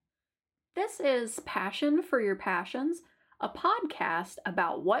This is Passion for Your Passions, a podcast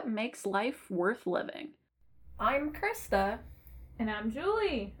about what makes life worth living. I'm Krista. And I'm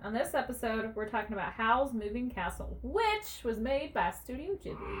Julie. On this episode, we're talking about Howl's Moving Castle, which was made by Studio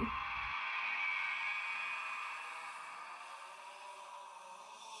Ghibli.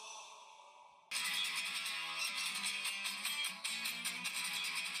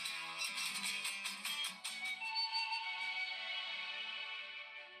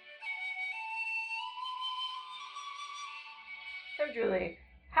 So, Julie,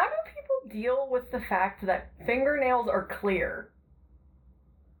 how do people deal with the fact that fingernails are clear?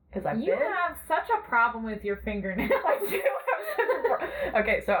 Because You have such a problem with your fingernails. I do have such a problem.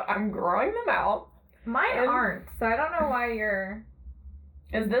 Okay, so I'm growing them out. Mine aren't, so I don't know why you're...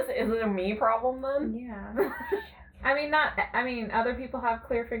 Is it a me problem then? Yeah. I mean, other people have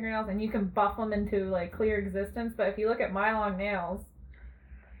clear fingernails and you can buff them into, like, clear existence, but if you look at my long nails,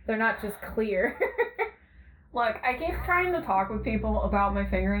 they're not just clear. Look, I keep trying to talk with people about my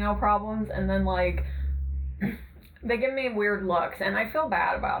fingernail problems, and then, like, they give me weird looks, and I feel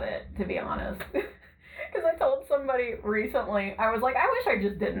bad about it, to be honest. Because I told somebody recently, I was like, I wish I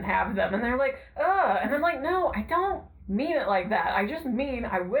just didn't have them. And they're like, ugh. And I'm like, no, I don't mean it like that. I just mean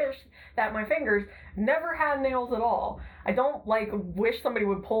I wish that my fingers never had nails at all. I don't, like, wish somebody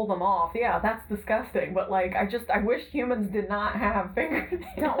would pull them off. Yeah, that's disgusting. But, like, I wish humans did not have fingernails.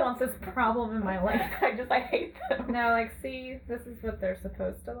 Don't want this problem in my life. I hate them. No, like, see, this is what they're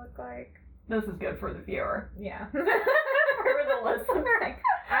supposed to look like. This is good for the viewer. Yeah. For the listener. Like,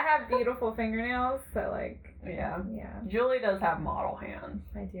 I have beautiful fingernails, so, like... Yeah. Yeah. Julie does have model hands.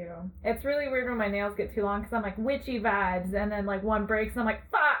 I do. It's really weird when my nails get too long, because I'm like, witchy vibes, and then, like, one breaks, and I'm like,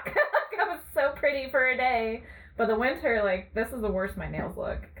 fuck! I was so pretty for a day. But the winter, like, this is the worst my nails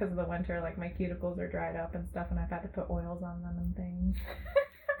look, because of the winter, like, my cuticles are dried up and stuff, and I've had to put oils on them and things.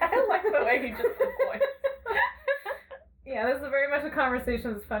 I like the way you just put oils. Yeah, this is very much a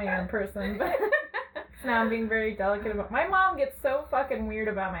conversation that's funny in person, but now I'm being very delicate about... My mom gets so fucking weird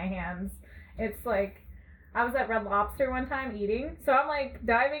about my hands. It's like, I was at Red Lobster one time eating, so I'm like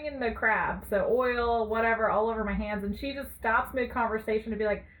diving into crab, so oil, whatever, all over my hands, and she just stops mid-conversation to be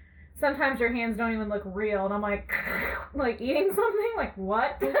like, sometimes your hands don't even look real, and I'm like eating something? Like,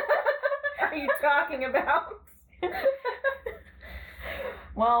 what are you talking about?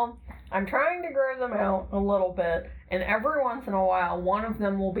 Well, I'm trying to grow them out a little bit, and every once in a while, one of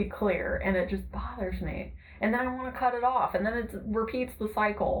them will be clear, and it just bothers me. And then I want to cut it off, and then it repeats the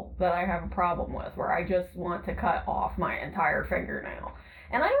cycle that I have a problem with, where I just want to cut off my entire fingernail.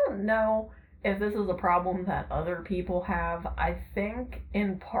 And I don't know if this is a problem that other people have. I think,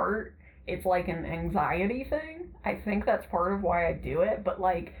 in part, it's like an anxiety thing. I think that's part of why I do it, but,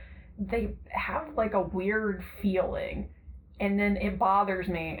 like, they have, like, a weird feeling. And then it bothers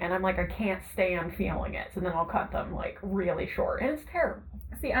me, and I'm like, I can't stand feeling it. So then I'll cut them, like, really short. And it's terrible.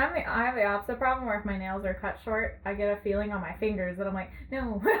 See, I have the opposite problem where if my nails are cut short, I get a feeling on my fingers that I'm like,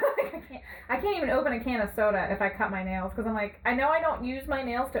 no, I can't even open a can of soda if I cut my nails. Because I'm like, I know I don't use my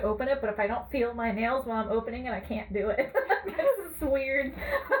nails to open it, but if I don't feel my nails while I'm opening it, I can't do it. This is weird.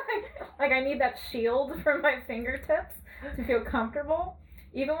 Like, I need that shield from my fingertips to feel comfortable.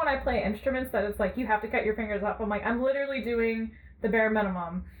 Even when I play instruments that it's like, you have to cut your fingers off, I'm like, I'm literally doing the bare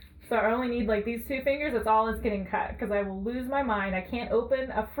minimum. So I only need, like, these two fingers, that's all that's getting cut, because I will lose my mind. I can't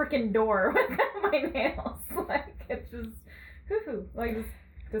open a freaking door without my nails. Like, it just, just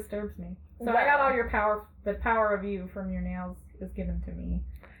disturbs me. So I got all your power, the power of you from your nails is given to me.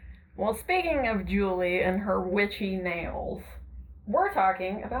 Well, speaking of Julie and her witchy nails, we're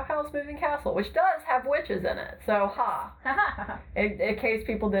talking about Howl's Moving Castle, which does have witches in it. So, in case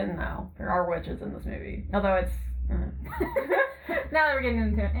people didn't know, there are witches in this movie. Although it's... Now that we're getting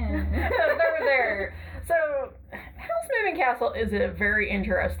into it. They're there. So, Howl's Moving Castle is a very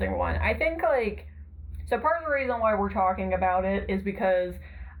interesting one. I think, like... So part of the reason why we're talking about it is because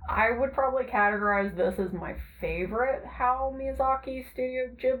I would probably categorize this as my favorite Hayao Miyazaki, Studio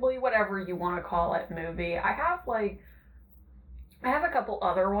Ghibli, whatever you want to call it, movie. I have a couple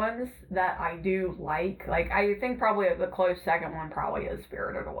other ones that I do like. Like, I think probably the close second one probably is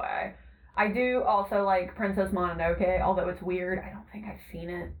Spirited Away. I do also like Princess Mononoke, although it's weird. I don't think I've seen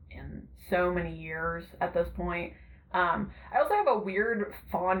it in so many years at this point. I also have a weird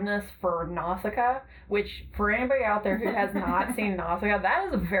fondness for Nausicaa, which for anybody out there who has not seen Nausicaa, that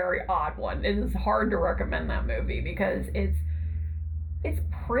is a very odd one. It is hard to recommend that movie because it's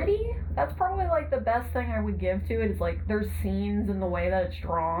pretty. That's probably like the best thing I would give to it is like there's scenes in the way that it's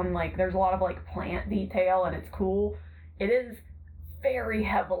drawn. Like there's a lot of like plant detail and it's cool. It is very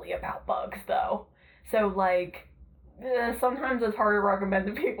heavily about bugs though. So like sometimes it's hard to recommend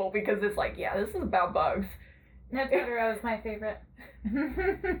to people because it's like, yeah, this is about bugs. No, Totoro is my favorite.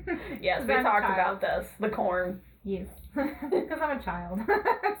 Yes, we talked about this. The corn. Yes. Because I'm a child.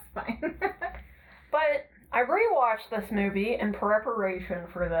 It's fine. But I rewatched this movie in preparation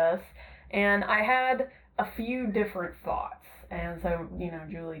for this, and I had a few different thoughts. And so,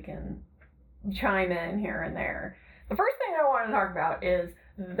 Julie can chime in here and there. The first thing I want to talk about is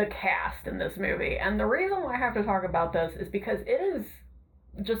the cast in this movie. And the reason why I have to talk about this is because it is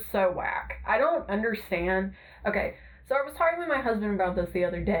just so whack. I don't understand. Okay, so I was talking with my husband about this the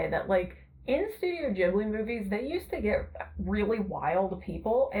other day, that, like, in Studio Ghibli movies, they used to get really wild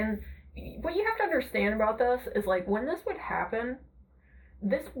people. And what you have to understand about this is, like, when this would happen,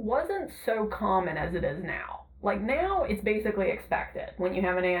 this wasn't so common as it is now. Like, now it's basically expected. When you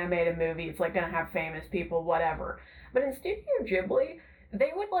have an animated movie, it's, like, gonna have famous people, whatever. But in Studio Ghibli,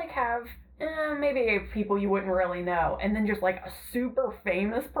 they would, like, have maybe people you wouldn't really know, and then just, like, a super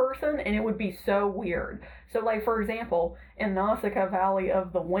famous person, and it would be so weird. So, like, for example, in Nausicaa Valley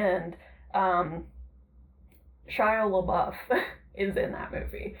of the Wind, Shia LaBeouf is in that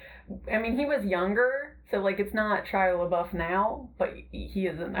movie. I mean, he was younger, so, like, it's not Shia LaBeouf now, but he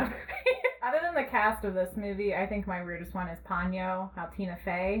is in that movie. Other than the cast of this movie, I think my weirdest one is Ponyo, how Tina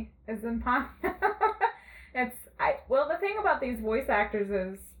Fey is in Ponyo. Well, the thing about these voice actors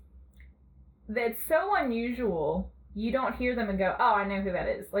is that it's so unusual, you don't hear them and go, oh, I know who that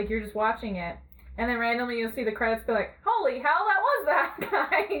is. Like, you're just watching it, and then randomly you'll see the credits be like, holy hell, that was that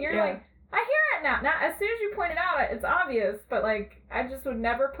guy. And you're like, I hear it now. Now, as soon as you point it out, it's obvious, but, like, I just would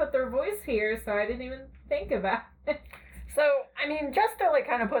never put their voice here, so I didn't even think about it. So, I mean, just to, like,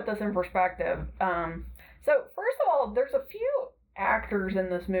 kind of put this in perspective, so, first of all, there's a few actors in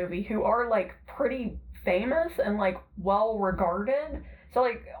this movie who are, like, pretty famous and, like, well-regarded. So,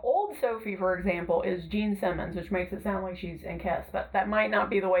 like, old Sophie, for example, is Jean Simmons, which makes it sound like she's in Kiss, but that might not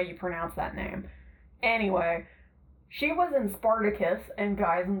be the way you pronounce that name. Anyway, she was in Spartacus and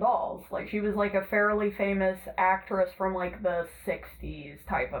Guys and Dolls. Like, she was, like, a fairly famous actress from, like, the 60s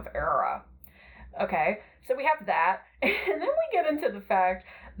type of era. Okay, so we have that, and then we get into the fact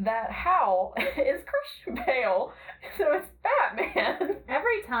that Howl is Christian Bale, so it's Batman.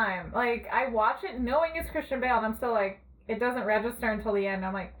 Every time, like, I watch it knowing it's Christian Bale, and I'm still like, it doesn't register until the end.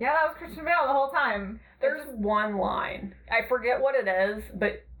 I'm like, yeah, that was Christian Bale the whole time. There's one line. I forget what it is,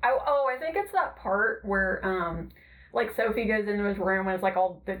 but I think it's that part where like Sophie goes into his room and it's like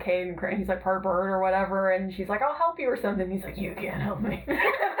all decayed and he's like part bird or whatever, and she's like, I'll help you or something. He's like, you can't help me. Oh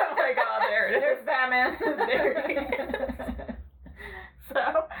my god, there it is. There's Batman. There he is.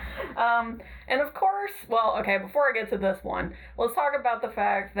 So, and of course, well, okay, before I get to this one, let's talk about the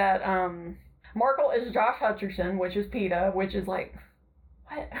fact that Markle is Josh Hutcherson, which is PETA, which is like,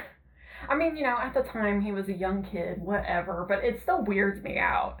 what? I mean, at the time he was a young kid, whatever, but it still weirds me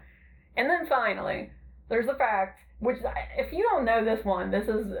out. And then finally, there's the fact, which, if you don't know this one, this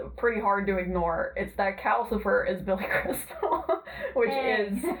is pretty hard to ignore. It's that Calcifer is Billy Crystal, which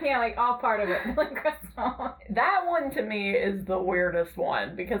is... Yeah, like, all part of it, Billy Crystal. That one, to me, is the weirdest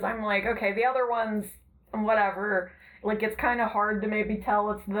one, because I'm like, okay, the other ones, whatever, like, it's kind of hard to maybe tell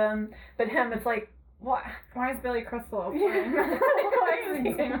it's them, but him, it's like, what? Why is Billy Crystal playing? Why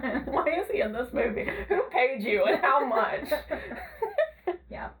is he in this movie? Who paid you and how much?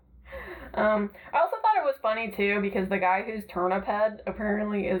 Yeah. I also thought it was funny too because the guy who's Turnip Head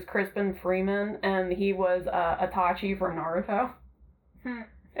apparently is Crispin Freeman, and he was Itachi from Naruto.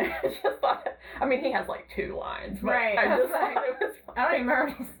 It's just thought, I mean, he has like 2 lines, but right. I just thought it was funny. I don't even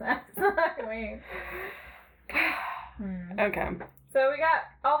remember what he says. Wait. Okay. So we got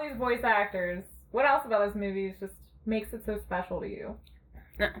all these voice actors. What else about this movie just makes it so special to you?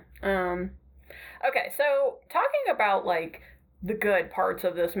 Okay, so talking about like the good parts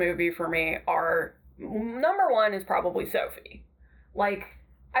of this movie for me are, number one is probably Sophie. Like,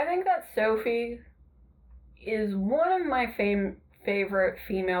 I think that Sophie is one of my favorite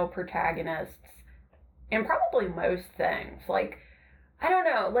female protagonists in probably most things. Like, I don't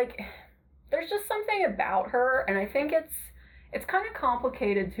know, like, there's just something about her, and I think it's kind of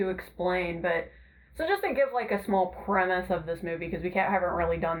complicated to explain, but, so just to give, like, a small premise of this movie, because we haven't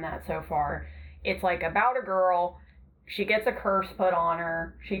really done that so far, it's, like, about a girl. She gets a curse put on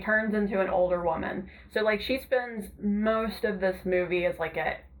her. She turns into an older woman. So, like, she spends most of this movie as, like,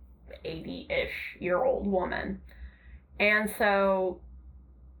 a 80-ish year old woman. And so,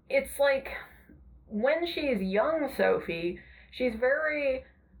 it's, like, when she's young Sophie, she's very,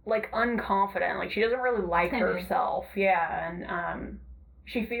 like, unconfident. Like, she doesn't really like herself. Yeah, and,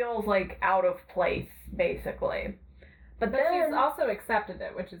 she feels, like, out of place, basically. But she's also accepted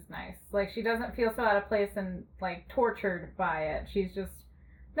it, which is nice. Like, she doesn't feel so out of place and, like, tortured by it. She's just,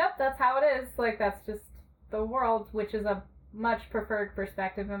 nope, that's how it is. Like, that's just the world, which is a much preferred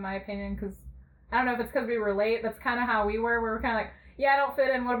perspective, in my opinion, because I don't know if it's because we relate. That's kind of how we were. We were kind of like, yeah, I don't fit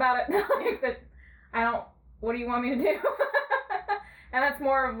in. What about it? Like, but what do you want me to do? And that's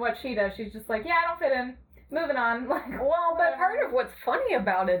more of what she does. She's just like, yeah, I don't fit in. Moving on. Like, well, but part of what's funny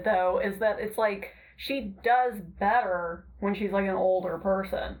about it, though, is that it's like, she does better when she's like an older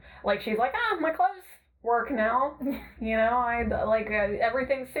person. Like, she's like, my clothes work now. You know,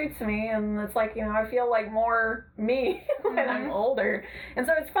 everything suits me, and it's like, you know, I feel like more me when I'm older. And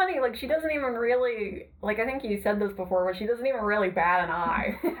so it's funny, like, she doesn't even really, like, I think you said this before, but she doesn't even really bat an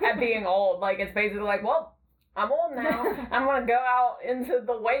eye at being old. Like, it's basically like, well, I'm old now. I'm going to go out into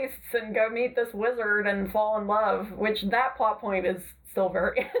the wastes and go meet this wizard and fall in love, which that plot point is still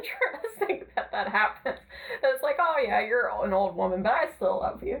very interesting that happens. And it's like, oh yeah, you're an old woman, but I still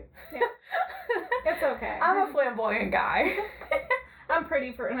love you. Yeah. It's okay. I'm a flamboyant guy. I'm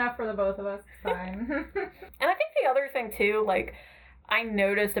pretty enough for the both of us. It's fine. And I think the other thing too, like, I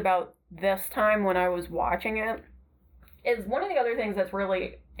noticed about this time when I was watching it, is one of the other things that's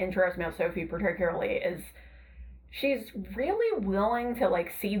really interests me about Sophie particularly is she's really willing to,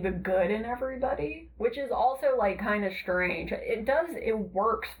 like, see the good in everybody, which is also, like, kind of strange. It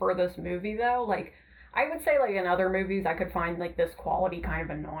works for this movie, though. Like, I would say, like, in other movies, I could find, like, this quality kind of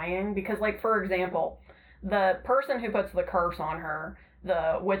annoying, because, like, for example, the person who puts the curse on her,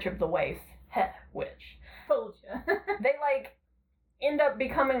 the Witch of the Waste, witch. Told you. They, like, end up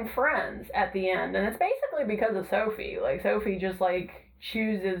becoming friends at the end, and it's basically because of Sophie. Like, Sophie just, like,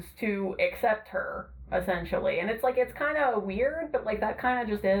 chooses to accept her, essentially. And it's like, it's kind of weird, but like, that kind of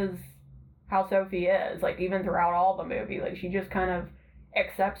just is how Sophie is. Like, even throughout all the movie, like, she just kind of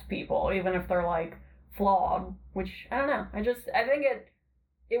accepts people, even if they're, like, flawed, which, I don't know. I think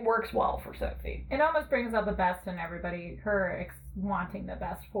it works well for Sophie. It almost brings out the best in everybody, her wanting the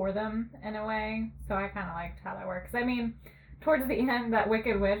best for them, in a way. So I kind of liked how that works. I mean, towards the end, that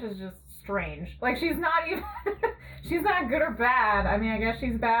Wicked Witch is just strange. Like, she's not even... she's not good or bad. I mean, I guess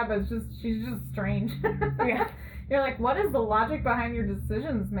she's bad, but she's just strange. Yeah. You're like, what is the logic behind your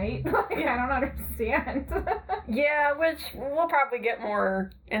decisions, mate? Like, I don't understand. Yeah, which we'll probably get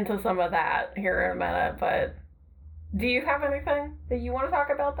more into some of that here in a minute, but do you have anything that you want to talk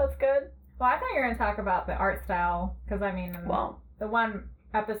about that's good? Well, I thought you were going to talk about the art style, because, I mean, the one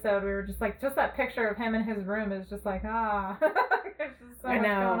episode we were just like, just that picture of him in his room is just like, there's just so much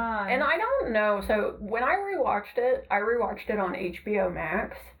going on. And I don't know, so when I rewatched it on HBO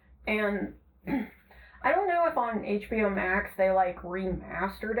Max, and I don't know if on HBO Max they, like,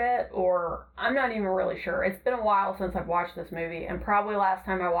 remastered it, or I'm not even really sure. It's been a while since I've watched this movie, and probably last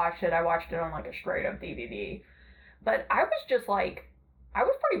time I watched it on, like, a straight-up DVD. But I was just, like, I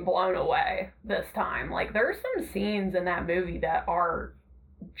was pretty blown away this time. Like, there's some scenes in that movie that are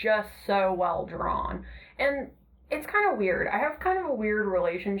just so well drawn. And it's kind of weird. I have kind of a weird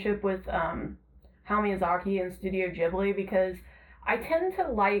relationship with Hayao Miyazaki and Studio Ghibli, because I tend to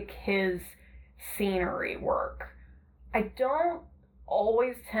like his scenery work. I don't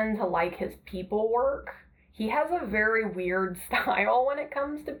always tend to like his people work. He has a very weird style when it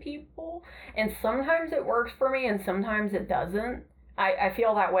comes to people, and sometimes it works for me and sometimes it doesn't. I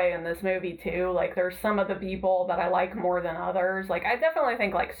feel that way in this movie too. Like, there's some of the people that I like more than others. Like, I definitely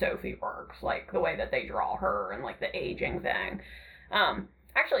think, like, Sophie works, like the way that they draw her and, like, the aging thing.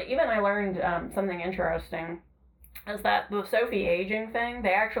 Actually, even I learned something interesting is that the Sophie aging thing,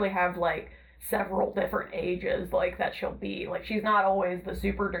 they actually have, like, several different ages, like, that she'll be. Like, she's not always the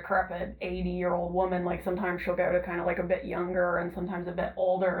super decrepit 80-year-old woman. Like, sometimes she'll go to kind of, like, a bit younger and sometimes a bit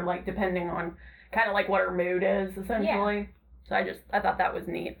older, like, depending on kind of, like, what her mood is, essentially. Yeah. So I thought that was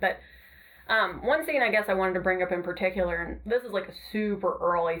neat. But one scene I guess I wanted to bring up in particular, and this is, like, a super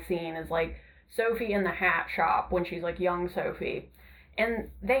early scene, is, like, Sophie in the hat shop when she's, like, young Sophie.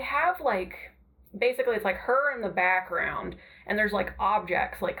 And they have, like, basically it's, like, her in the background, and there's, like,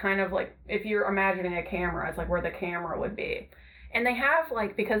 objects, like, kind of, like, if you're imagining a camera, it's, like, where the camera would be. And they have,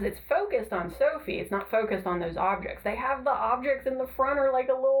 like, because it's focused on Sophie, it's not focused on those objects. They have the objects in the front are, like,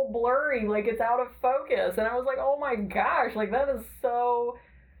 a little blurry, like, it's out of focus. And I was like, oh my gosh, like, that is so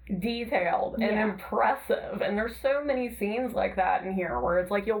detailed and impressive. And there's so many scenes like that in here where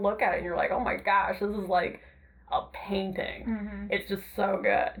it's like, you'll look at it and you're like, oh my gosh, this is like a painting. Mm-hmm. It's just so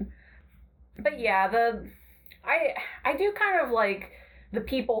good. But yeah, I do kind of like the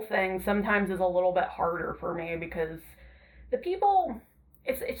people thing sometimes is a little bit harder for me, because the people,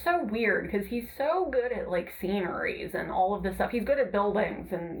 it's it's so weird because he's so good at like sceneries and all of this stuff. He's good at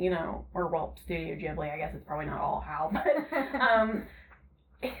buildings and, you know, or well, Studio Ghibli, I guess it's probably not all Howl, but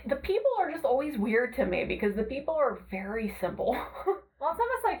the people are just always weird to me because the people are very simple. Well, it's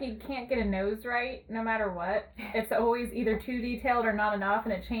almost like you can't get a nose right no matter what. It's always either too detailed or not enough,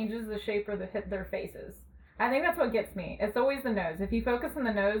 and it changes the shape of their faces. I think that's what gets me. It's always the nose. If you focus on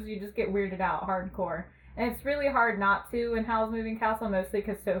the nose, you just get weirded out hardcore. And it's really hard not to in Howl's Moving Castle, mostly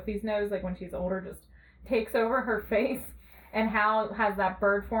because Sophie's nose, like when she's older, just takes over her face. And Howl has that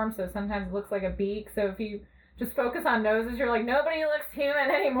bird form, so sometimes it looks like a beak. So if you just focus on noses, you're like, nobody looks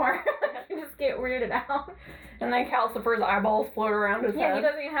human anymore. You just get weirded out. And then Calcifer's eyeballs float around his head. Yeah, he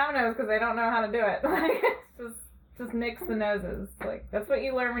doesn't even have a nose because they don't know how to do it. Like, it's just mix the noses. Like, that's what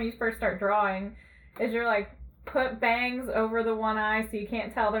you learn when you first start drawing, is you're like, put bangs over the one eye so you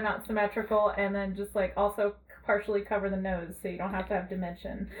can't tell they're not symmetrical, and then just like also partially cover the nose so you don't have to have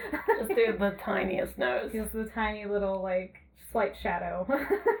dimension. Just do the tiniest nose. Just the tiny little like slight shadow.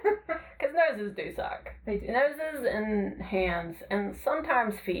 Because noses do suck. They do. Noses and hands, and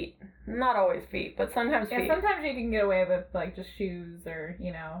sometimes feet. Not always feet, but sometimes feet. Yeah, sometimes you can get away with like just shoes or,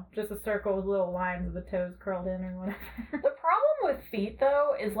 you know, just a circle with little lines of the toes curled in or whatever. The problem with feet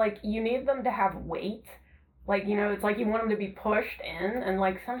though is like you need them to have weight. Like, you know, it's like you want them to be pushed in, and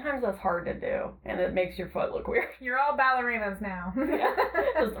like sometimes that's hard to do, and it makes your foot look weird. You're all ballerinas now. Yeah,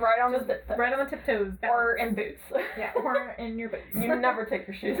 just right on the tiptoes. Or in boots. Yeah, or in your boots. You never take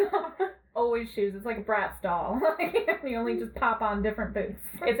your shoes off. Always shoes. It's like a Bratz doll. You only just pop on different boots.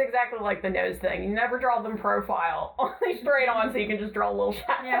 It's exactly like the nose thing. You never draw them profile, only straight on, so you can just draw a little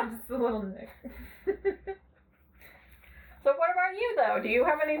shadow. Yeah, just a little nick. So what about you, though? Do you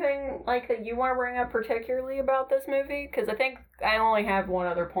have anything, like, that you want to bring up particularly about this movie? Because I think I only have one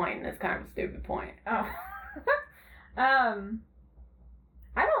other point, and it's kind of a stupid point. Oh.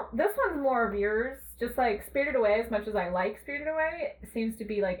 This one's more of yours. Just, like, Spirited Away, as much as I like Spirited Away, it seems to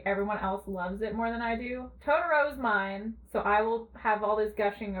be, like, everyone else loves it more than I do. Totoro's mine, so I will have all this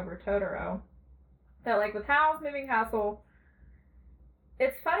gushing over Totoro. But, like, with Howl's Moving Castle,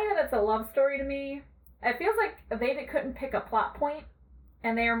 it's funny that it's a love story to me. It feels like they couldn't pick a plot point,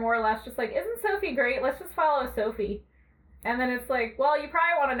 and they are more or less just like, isn't Sophie great? Let's just follow Sophie. And then it's like, well, you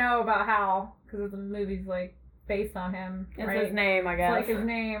probably want to know about Howl, because the movie's, like, based on him. It's right? his name, I guess. It's like his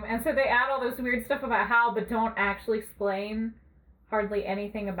name. And so they add all this weird stuff about Howl, but don't actually explain hardly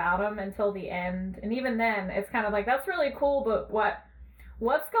anything about him until the end. And even then, it's kind of like, that's really cool, but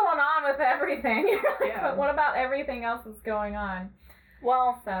what's going on with everything? Yeah. But what about everything else that's going on?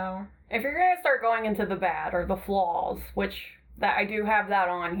 Well, So if you're going to start going into the bad or the flaws, which that I do have that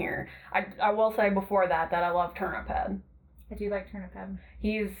on here, I will say before that I love Turnip Head. I do like Turnip Head.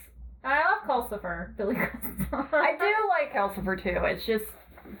 I love Calcifer, Billy Crystal. I do like Calcifer too. It's just,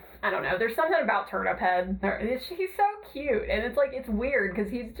 I don't know. There's something about Turnip Head. He's so cute, and it's like, it's weird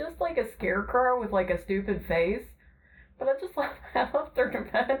because he's just like a scarecrow with like a stupid face. But I love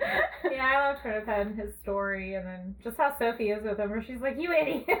Turnip Head. Yeah, I love Turnip Head and his story, and then just how Sophie is with him, where she's like, you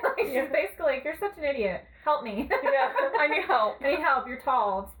idiot. Like, she's basically like, you're such an idiot. Help me. Yeah, I need help. I need help. You're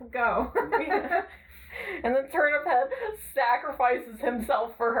tall. Let's go. Yeah. And then Turnip Head sacrifices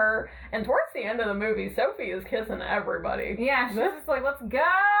himself for her. And towards the end of the movie, Sophie is kissing everybody. Yeah, she's just like, let's go.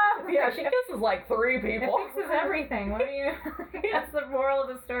 Yeah, she kisses like 3 people. It fixes everything. What do you? That's the moral of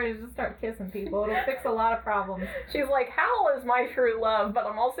the story, is just start kissing people. It'll fix a lot of problems. She's like, Howl is my true love, but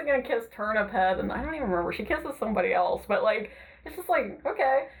I'm also going to kiss Turnip Head. And I don't even remember. She kisses somebody else. But like, it's just like,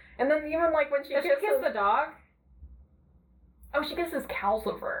 okay. And then even like when she Does kisses... she kiss the dog? Oh, she kisses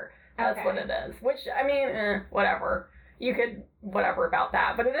Calcifer. That's Okay. what it is. Which, I mean, whatever. You could, whatever about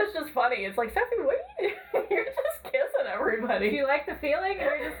that. But it is just funny. It's like, Sophie, what are you doing? You're just kissing everybody. Do you like the feeling?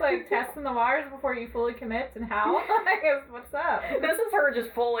 Or you're just like testing the waters before you fully commit? And how? I guess, what's up? This is her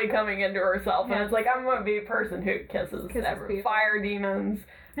just fully coming into herself. And Yes. it's like, I'm going to be a person who kisses people. fire demons,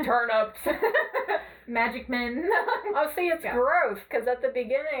 turnips. Magic men. Oh, see, it's Yeah. growth. Because at the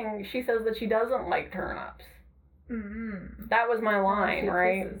beginning, she says that she doesn't like turnips. Mm-hmm. That was my line, She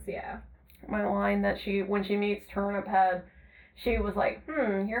right? kisses, yeah. My line that when she meets Turnip Head, she was like,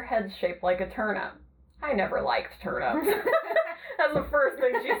 your head's shaped like a turnip. I never liked turnips. That's the first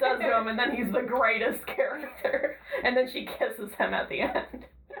thing she says to him, and then he's the greatest character. And then she kisses him at the end.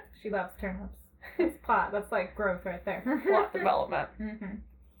 She loves turnips. It's plot. That's like growth right there. Plot development.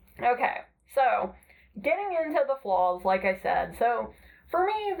 Mm-hmm. Okay, so getting into the flaws, like I said. So for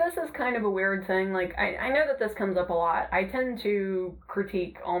me, this is kind of a weird thing. Like, I know that this comes up a lot. I tend to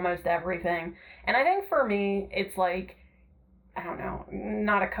critique almost everything. And I think for me, it's like, I don't know,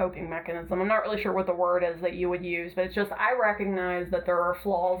 not a coping mechanism. I'm not really sure what the word is that you would use, but it's just I recognize that there are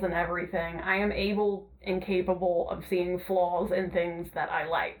flaws in everything. I am able and capable of seeing flaws in things that I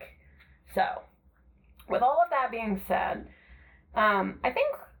like. So, with all of that being said, I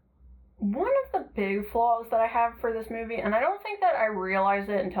think one of the big flaws that I have for this movie, and I don't think that I realized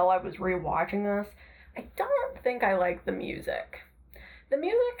it until I was rewatching this, I don't think I like the music. The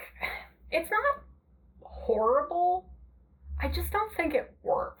music, it's not horrible. I just don't think it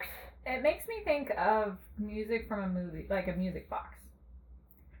works. It makes me think of music from a movie, like a music box.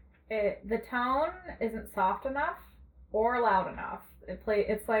 The tone isn't soft enough or loud enough.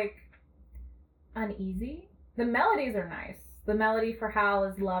 It's like uneasy. The melodies are nice. The melody for Howl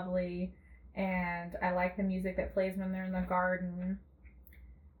is lovely, and I like the music that plays when they're in the garden.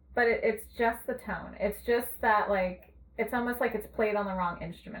 But it's just the tone. It's just that, like, it's almost like it's played on the wrong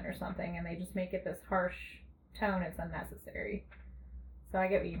instrument or something, and they just make it this harsh tone. It's unnecessary. So I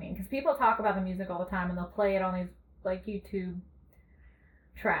get what you mean, because people talk about the music all the time, and they'll play it on these, like, YouTube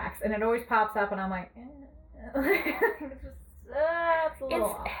tracks, and it always pops up, and I'm like, it's just, it's a little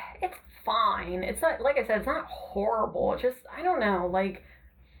off. It's fine. It's not, like I said, it's not horrible. It's just, I don't know, like,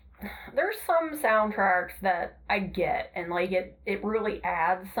 there's some soundtracks that I get, and, like, it really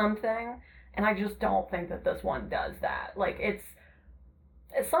adds something, and I just don't think that this one does that. Like, it's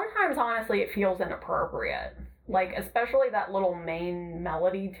sometimes, honestly, it feels inappropriate. Like, especially that little main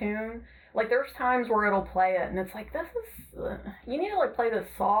melody tune. Like, there's times where it'll play it, and it's like, this is, you need to, like, play this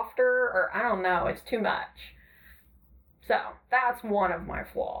softer, or I don't know, it's too much. So, that's one of my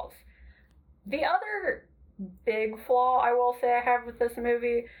flaws. The other big flaw I will say I have with this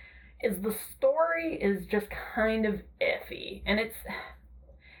movie is the story is just kind of iffy. And it's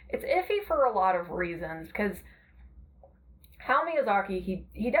iffy for a lot of reasons, because Hayao Miyazaki,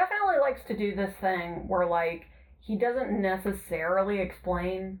 he definitely likes to do this thing where, like, he doesn't necessarily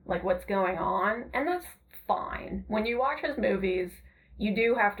explain, like, what's going on, and that's fine. When you watch his movies, you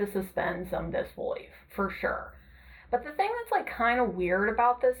do have to suspend some disbelief, for sure. But the thing that's, like, kind of weird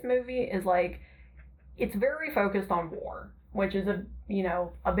about this movie is, like, it's very focused on war, which is a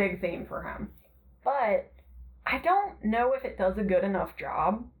big theme for him. But I don't know if it does a good enough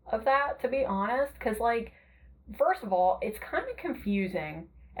job of that, to be honest, because, like, first of all, it's kind of confusing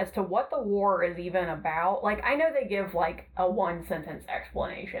as to what the war is even about. Like, I know they give, like, a one-sentence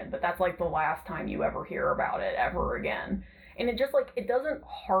explanation, but that's, like, the last time you ever hear about it ever again. And it just, like, it doesn't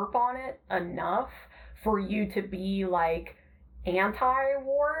harp on it enough for you to be, like,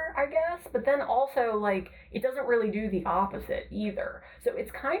 anti-war, I guess. But then also, like, it doesn't really do the opposite either. So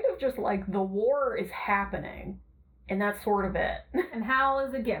it's kind of just, like, the war is happening, and that's sort of it. And Howl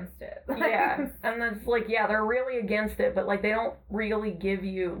is against it. Yeah, and that's, like, yeah, they're really against it, but, like, they don't really give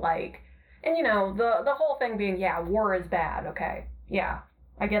you, like, and, the whole thing being, yeah, war is bad, okay, yeah,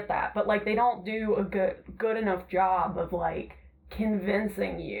 I get that, but, like, they don't do a good enough job of, like,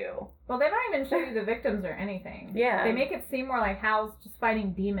 convincing you. Well, they don't even show you the victims or anything. Yeah. They make it seem more like Howl's just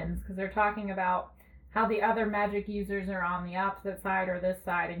fighting demons, because they're talking about how the other magic users are on the opposite side or this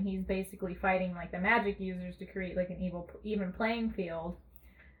side, and he's basically fighting, like, the magic users to create, like, an even playing field.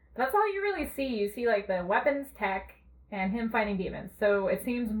 That's all you really see. You see, like, the weapons tech and him fighting demons. So it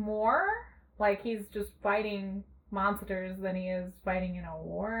seems more like he's just fighting monsters than he is fighting in a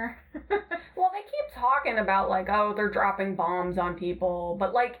war. Well, they keep talking about, like, oh, they're dropping bombs on people,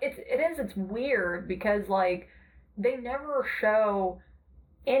 but, like, it's weird because, like, they never show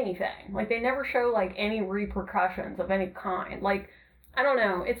anything. Like, they never show, like, any repercussions of any kind. Like, I don't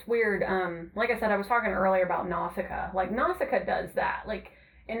know, it's weird. Like I said, I was talking earlier about Nausicaa. Like, Nausicaa does that. Like,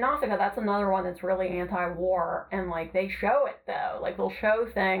 in Nausicaa, that's another one that's really anti-war, and, like, they show it, though. Like, they'll show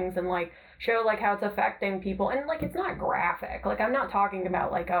things and, like, show, like, how it's affecting people, and, like, it's not graphic. Like, I'm not talking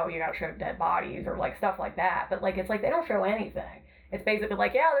about, like, oh, you gotta show dead bodies or, like, stuff like that, but, like, it's like they don't show anything. It's basically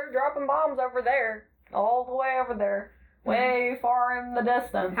like, yeah, they're dropping bombs over there, all the way over there, way far in the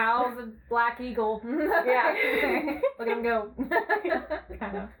distance. Howl's a black eagle. Yeah. Look at him go.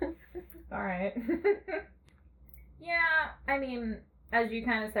 Kind of. Alright. Yeah, I mean, as you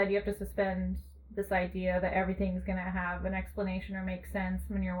kind of said, you have to suspend this idea that everything's going to have an explanation or make sense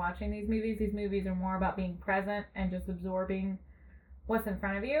when you're watching these movies. These movies are more about being present and just absorbing what's in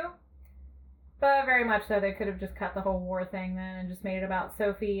front of you. But very much so, they could have just cut the whole war thing then and just made it about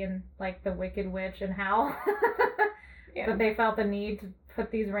Sophie and, like, the Wicked Witch and Howl. Yeah. But they felt the need to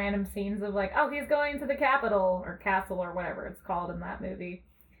put these random scenes of, like, oh, he's going to the capital or castle or whatever it's called in that movie.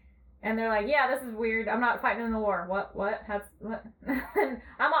 And they're like, yeah, this is weird. I'm not fighting in the war. What? What?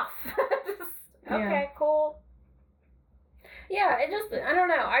 I'm off. Just, okay, cool. Yeah, it just, I don't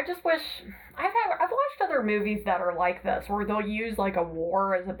know. I just wish, I've watched other other movies that are like this, where they'll use like a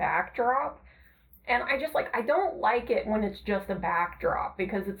war as a backdrop. And I just I don't like it when it's just a backdrop,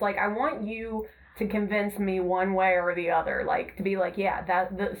 because it's like, I want you to convince me one way or the other, like to be like, yeah,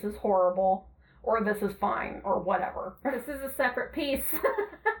 this is horrible, or this is fine, or whatever. This is a separate piece.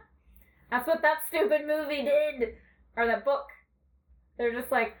 That's what that stupid movie did. Or that book. They're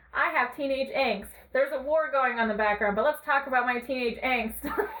just like, I have teenage angst. There's a war going on in the background, but let's talk about my teenage angst.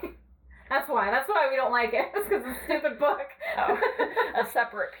 That's why we don't like it. It's because it's a stupid book. Oh, a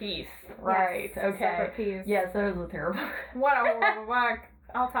separate piece. Right, yes, okay. Separate piece. Yes, that was a terrible book. What a horrible book.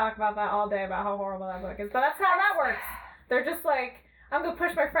 I'll talk about that all day, about how horrible that book is. But that's how that works. They're just like, I'm going to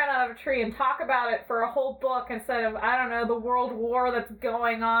push my friend out of a tree and talk about it for a whole book instead of, I don't know, the world war that's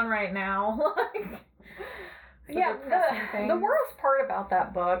going on right now. Yeah, the worst part about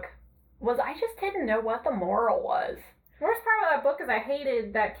that book was I just didn't know what the moral was. Worst part of that book is I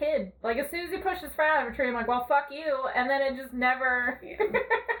hated that kid. Like, as soon as he pushed his friend out of a tree, I'm like, well, fuck you. And then it just never...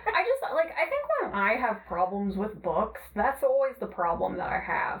 I think when I have problems with books, that's always the problem that I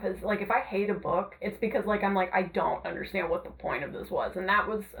have. Is, like, if I hate a book, it's because, like, I'm like, I don't understand what the point of this was. And that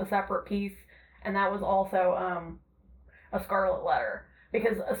was a separate piece. And that was also a Scarlet Letter.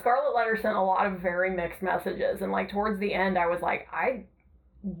 Because a Scarlet Letter sent a lot of very mixed messages. And, like, towards the end, I was like,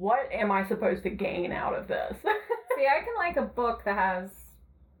 what am I supposed to gain out of this? See, I can like a book that has,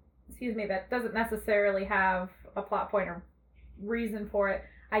 that doesn't necessarily have a plot point or reason for it.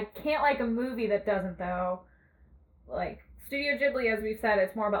 I can't like a movie that doesn't, though. Like, Studio Ghibli, as we've said,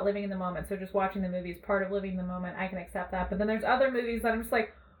 it's more about living in the moment. So just watching the movie is part of living in the moment. I can accept that. But then there's other movies that I'm just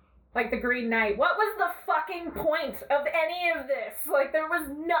like The Green Knight. What was the fucking point of any of this? Like, there was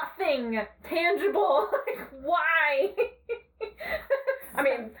nothing tangible. Like, why? I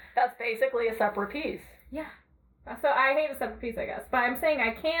mean, that's basically a separate piece. Yeah. So I hate a separate piece, I guess. But I'm saying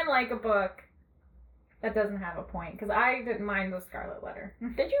I can like a book that doesn't have a point, because I didn't mind the Scarlet Letter.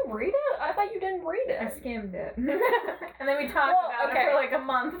 Did you read it? I thought you didn't read it. I skimmed it. And then we talked about it for like a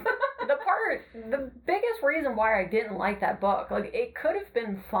month. The biggest reason why I didn't like that book, like, it could have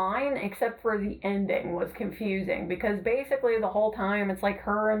been fine, except for the ending was confusing, because basically the whole time it's like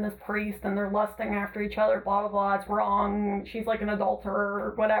her and this priest, and they're lusting after each other, blah, blah, blah, it's wrong, she's like an adulterer,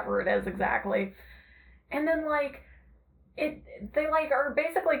 or whatever it is exactly. And then, like, they, like, are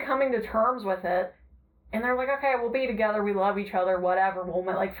basically coming to terms with it, and they're like, okay, we'll be together, we love each other, whatever, we'll,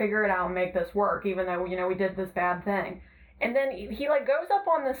 like, figure it out and make this work, even though, you know, we did this bad thing. And then he like, goes up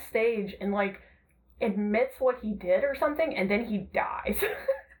on the stage and, like, admits what he did or something, and then he dies.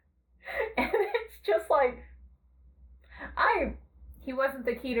 And it's just like, He wasn't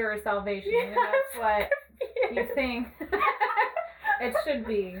the key to her salvation, yes, and that's what you think it should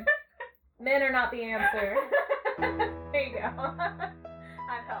be. Men are not the answer. There you go.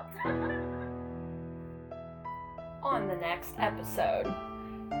 I've helped. On the next episode,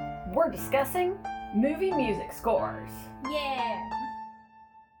 we're discussing movie music scores. Yeah.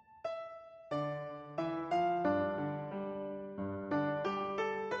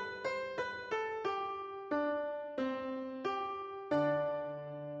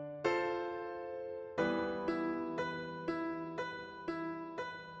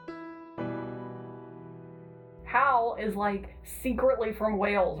 Howl is, like, secretly from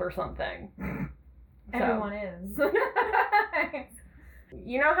Wales or something. Everyone is.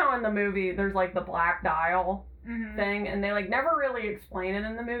 You know how in the movie there's, like, the black dial Mm-hmm. thing, and they, like, never really explain it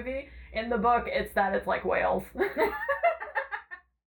in the movie? In the book, it's that it's, like, Wales.